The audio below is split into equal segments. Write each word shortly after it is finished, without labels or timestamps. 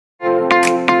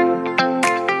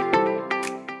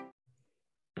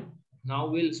Now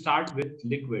we'll start with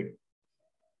liquid.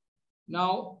 Now,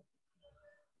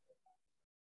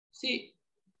 see,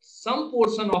 some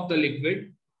portion of the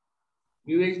liquid,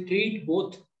 we will treat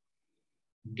both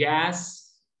gas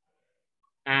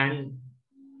and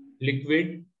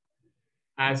liquid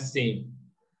as same,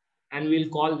 and we'll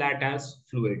call that as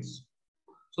fluids.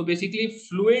 So basically,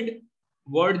 fluid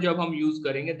word जब हम use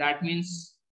करेंगे, that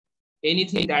means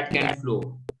anything that can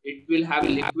flow. It will have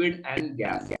liquid and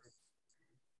gas.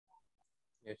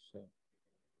 Yes, sir.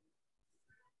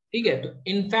 ठीक है. तो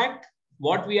in fact,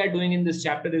 what we are doing in this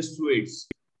chapter is fluids.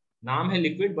 नाम है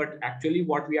liquid, but actually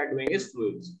what we are doing is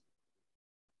fluids.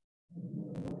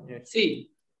 Yes.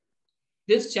 See,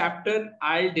 this chapter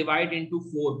I'll divide into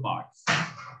 4 parts.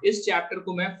 इस chapter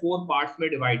को मैं 4 parts में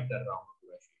divide कर रहा हूँ.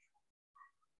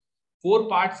 4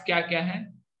 parts क्या क्या हैं?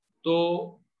 तो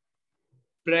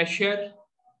pressure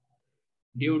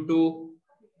due to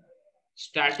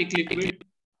static liquid.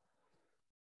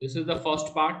 This is the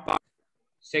first part.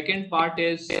 Second part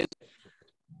is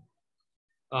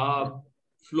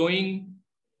flowing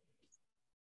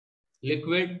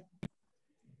liquid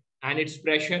and its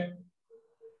pressure.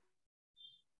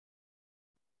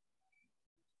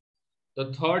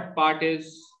 The third part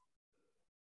is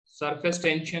surface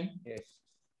tension. Yes.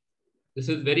 This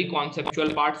is very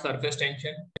conceptual part, surface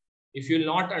tension. If you will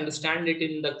not understand it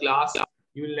in the class,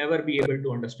 you will never be able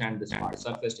to understand this part,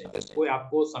 surface tension. कोई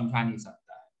आपको समझा नहीं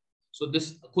सकता है. So this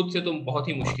खुद से तो बहुत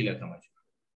ही मुश्किल है समझना.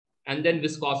 And then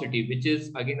viscosity, which is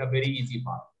again a very easy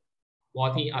part.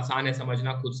 बहुत ही आसान है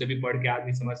समझना, खुद से भी पढ़ के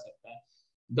आदमी समझ सकता है.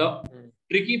 The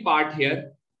tricky part here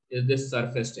is this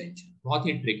surface tension. बहुत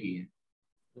ही tricky है.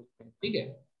 ठीक है?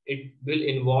 It will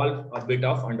involve a bit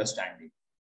of understanding.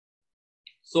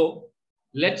 So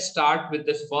let's start with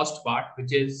this first part,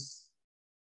 which is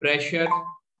pressure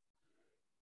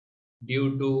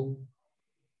due to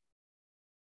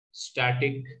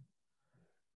static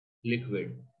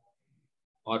liquid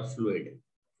or fluid.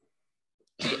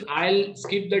 I'll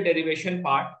skip the derivation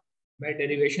part. मैं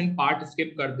derivation part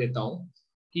skip कर देता हूं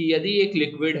कि यदि एक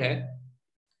liquid है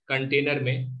container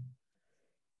में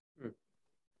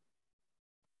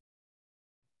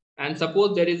and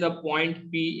suppose there is a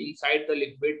point P inside the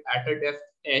liquid at a depth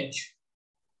H.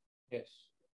 Yes.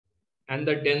 And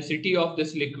the density of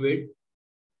this liquid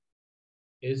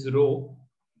is rho.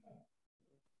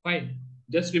 Fine.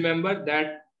 Just remember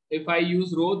that if I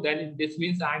use rho, then this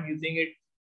means I'm using it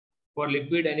for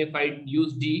liquid, and if I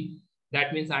use D,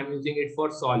 that means I'm using it for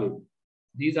solid.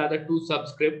 These are the 2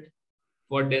 subscript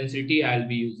for density I'll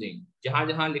be using. जहां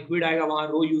जहां liquid आएगा वहां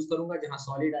rho use करूंगा, जहां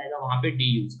solid आएगा वहां पे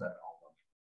D use कर रहा हूँ.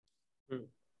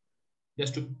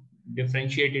 Just to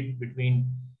differentiate it between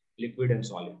liquid and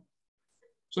solid.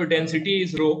 So density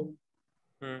is rho.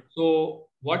 So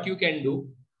what you can do,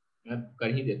 मैं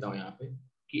कर ही देता हूँ यहाँ पे,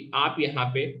 कि आप यहाँ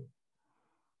पे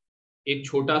एक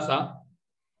छोटा सा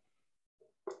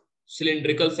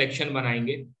सिलिंड्रिकल सेक्शन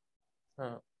बनाएंगे.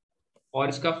 और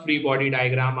इसका फ्री बॉडी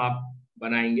डायग्राम आप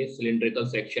बनाएंगे सिलिंड्रिकल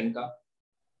सेक्शन का.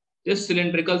 This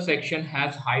cylindrical section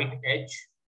has height h.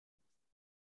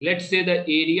 Let's say the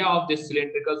area of this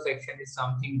cylindrical section is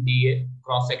something dA,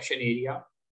 cross section area.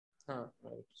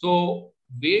 Right. So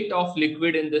weight of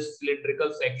liquid in this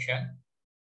cylindrical section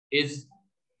is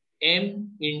m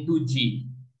into g.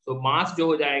 So mass जो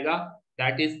हो जाएगा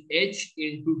that is h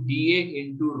into dA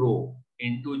into rho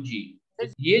into g.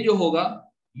 ये जो होगा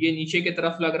ये नीचे की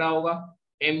तरफ लग रहा होगा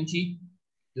mg.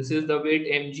 This is the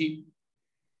weight mg.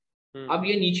 अब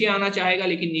ये नीचे आना चाहेगा,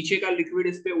 लेकिन नीचे का लिक्विड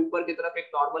इस पे ऊपर की तरफ एक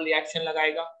नॉर्मल रिएक्शन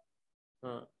लगाएगा.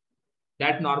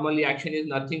 That normal reaction is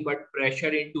nothing but pressure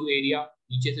into area.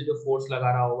 नीचे से जो फोर्स लगा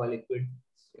रहा होगा लिक्विड.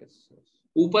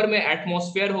 ऊपर में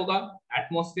एटमॉस्फेयर होगा,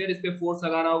 एटमॉस्फेयर इस पे फोर्स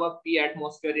लगा रहा होगा P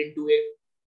atmosphere into A.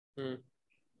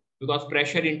 Because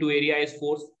pressure into area is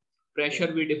force.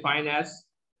 Pressure we define as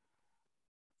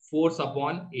force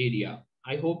upon area.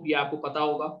 I hope ये आपको पता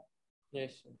होगा.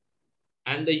 Yes, sir.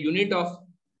 And the unit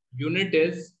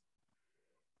is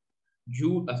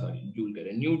joule, joule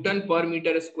करें, Newton per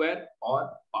meter square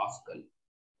or Pascal.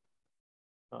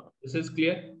 This is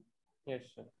clear? Yes,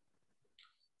 sir.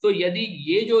 So यदि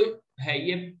ये जो है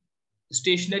ये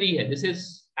stationary है, this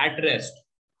is at rest.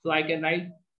 So I can write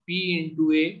P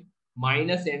into A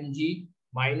minus mg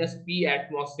minus P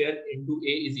atmosphere into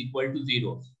A is equal to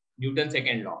 0. Newton's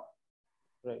second law.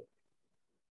 Right.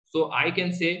 So I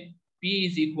can say P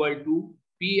is equal to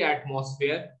P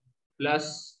atmosphere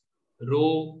plus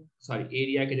rho,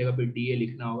 area की जगह पे dA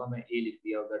लिखना होगा, मैं A लिख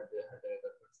दिया उधर.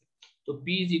 तो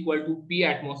P is equal to P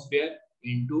atmosphere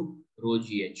into rho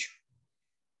gh.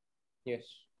 Yes.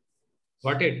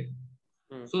 Got it?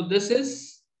 So this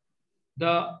is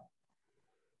the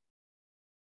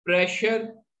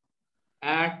pressure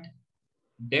at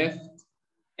depth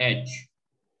h.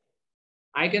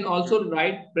 I can also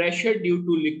write pressure due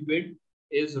to liquid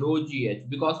is rho gh,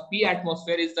 because P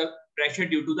atmosphere is the pressure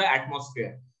due to the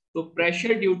atmosphere. So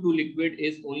pressure due to liquid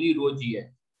is only rho gh.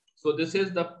 So this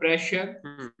is the pressure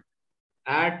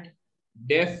at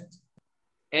depth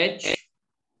h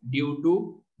due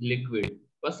to liquid.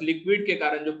 बस liquid के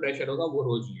कारण जो pressure होगा वो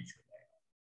rho gh हो जाएगा.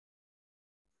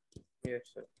 Yes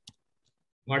sir.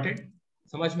 Got it?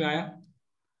 समझ में आया?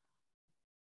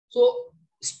 So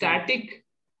static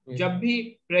जब भी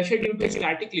pressure due to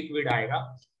static liquid आएगा,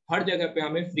 हर जगह पे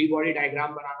हमें फ्री बॉडी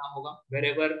डायग्राम बनाना होगा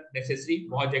wherever necessary.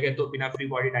 बहुत जगह तो बिना फ्री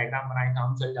बॉडी डायग्राम बनाए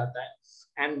काम चल जाता है.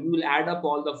 And you will add up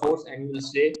all the force and you will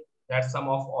say that sum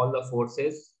of all the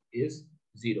forces is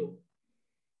 0.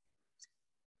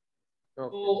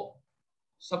 तो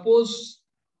suppose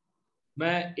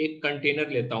मैं एक कंटेनर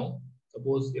लेता हूं.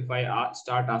 Suppose if I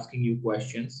start asking you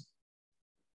questions,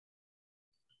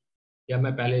 या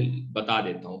मैं पहले बता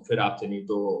देता हूं फिर आपसे, नहीं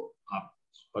तो आप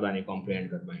पता नहीं कॉम्प्रिहेंड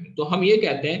कर पाएंगे. तो हम ये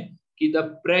कहते हैं कि the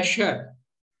pressure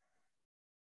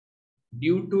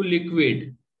due to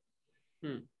liquid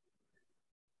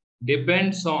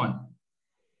depends on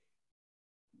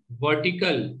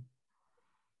vertical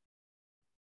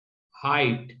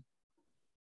height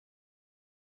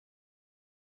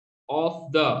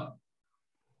of the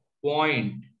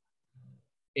point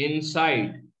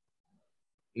inside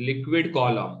liquid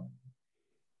column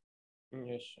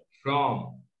from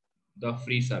the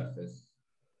free surface.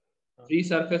 Free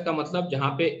surface का मतलब जहां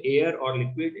पे एयर और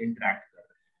लिक्विड इंटरेक्ट कर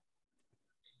रहे हैं.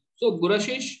 सो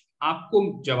गुरशिश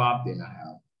आपको जवाब देना है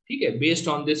आप, ठीक है, बेस्ड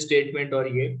ऑन दिस स्टेटमेंट. और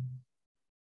ये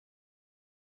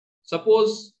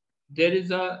suppose there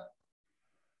is a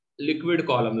liquid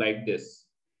column like this.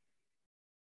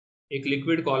 एक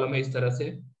लिक्विड कॉलम है इस तरह से,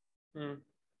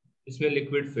 इसमें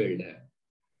लिक्विड फील्ड है.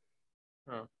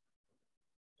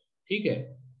 ठीक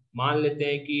है, मान लेते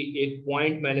हैं कि एक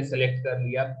पॉइंट मैंने सेलेक्ट कर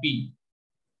लिया P,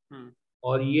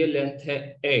 और ये लेंथ है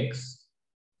X,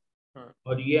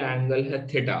 और ये एंगल है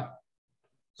थीटा.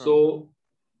 सो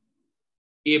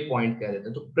ए पॉइंट कह देते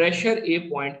हैं. तो प्रेशर ए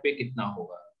पॉइंट पे कितना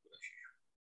होगा?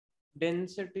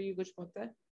 डेंसिटी कुछ पता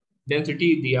है?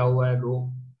 डेंसिटी दिया हुआ है रो.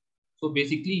 सो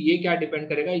बेसिकली ये क्या डिपेंड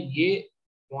करेगा, ये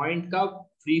पॉइंट का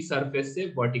फ्री सरफेस से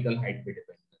वर्टिकल हाइट पे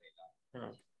डिपेंड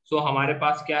करेगा. सो हमारे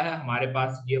पास क्या है, हमारे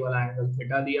पास ये वाला एंगल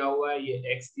थीटा दिया हुआ है,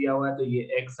 ये x दिया हुआ है, तो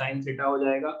ये x sin थीटा हो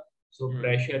जाएगा. So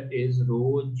pressure is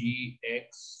row ji x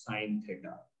sin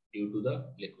theta due to the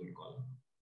liquid column.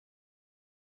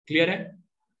 Clear है?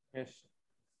 Yes.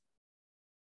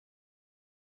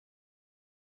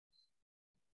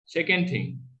 Second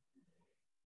thing,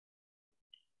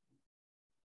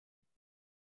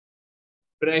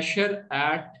 pressure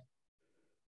at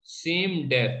same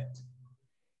depth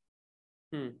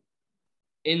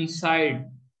inside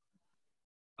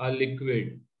a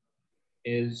liquid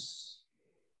is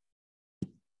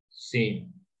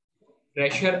same.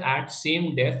 Pressure at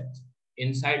same depth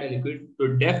inside a liquid. तो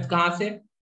depth कहां से?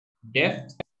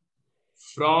 Depth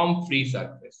from free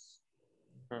surface.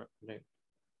 Right.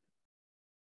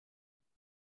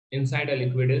 Inside a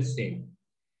liquid is same.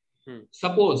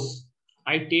 Suppose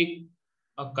I take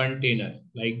a container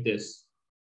like this.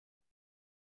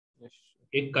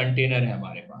 एक container है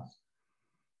हमारे पास,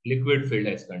 liquid field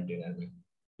है इस container में.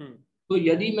 तो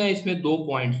यदि मैं इसमें दो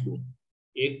पॉइंट्स लूं,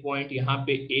 एक पॉइंट यहाँ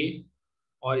पे A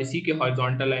और इसी के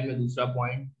हॉरिजॉन्टल लाइन में दूसरा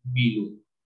पॉइंट B लूं,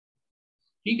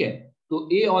 ठीक है, तो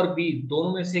A और B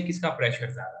दोनों में से किसका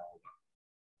प्रेशर ज्यादा होगा?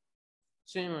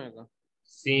 सेम होगा.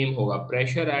 सेम होगा.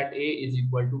 Pressure at A is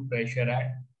equal to pressure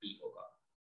at B होगा.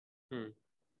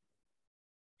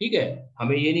 ठीक है,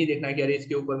 हमें ये नहीं देखना कि अरे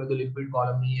इसके ऊपर में तो लिक्विड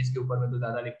कॉलम नहीं है, इसके ऊपर में तो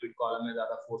ज्यादा लिक्विड कॉलम है,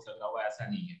 ज्यादा फोर्स लग रहा होगा, ऐसा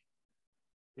नहीं है.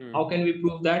 How can we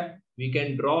prove that? We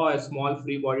can draw a small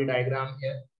free body diagram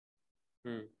here.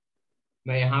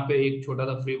 मैं यहाँ पे एक छोटा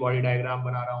सा फ्री बॉडी डायग्राम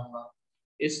बना रहा हूँ.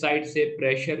 इस साइड से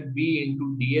प्रेशर B इंटू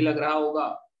DA लग रहा होगा,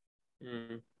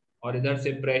 और इधर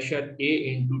से प्रेशर A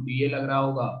इंटू DA लग रहा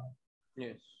होगा.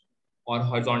 और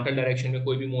हॉरिजॉन्टल डायरेक्शन में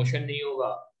कोई भी मोशन नहीं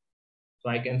होगा. So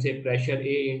I can say pressure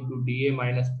A into dA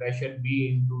minus pressure B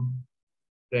into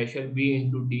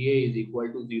dA is equal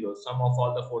to 0. Sum of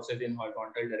all the forces in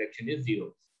horizontal direction is 0.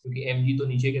 क्योंकि mg तो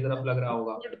नीचे की तरफ लग रहा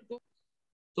होगा.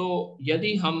 तो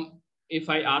यदि हम, if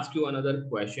I ask you another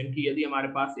question, कि यदि हमारे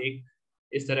पास एक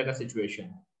इस तरह का सिचुएशन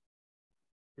है,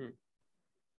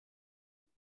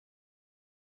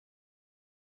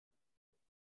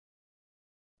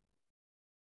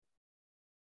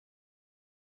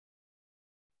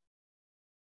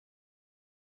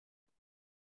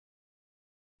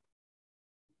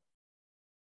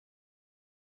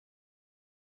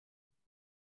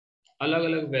 अलग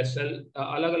अलग वेसल,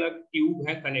 अलग अलग ट्यूब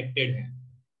है, कनेक्टेड है।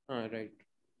 हाँ राइट।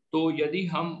 तो यदि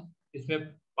हम इसमें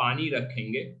पानी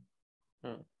रखेंगे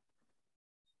हाँ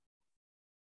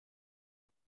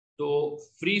तो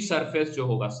फ्री सरफेस जो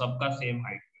होगा सबका सेम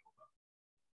हाइट में होगा।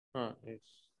 हाँ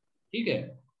यस। ठीक है,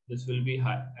 this will be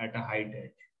at a height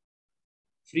as,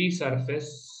 free surface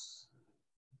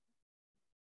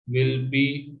will be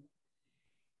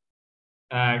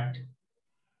at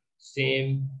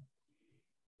same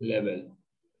level.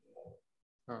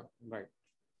 हाँ राइट।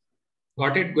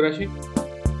 Got it, Gurashik?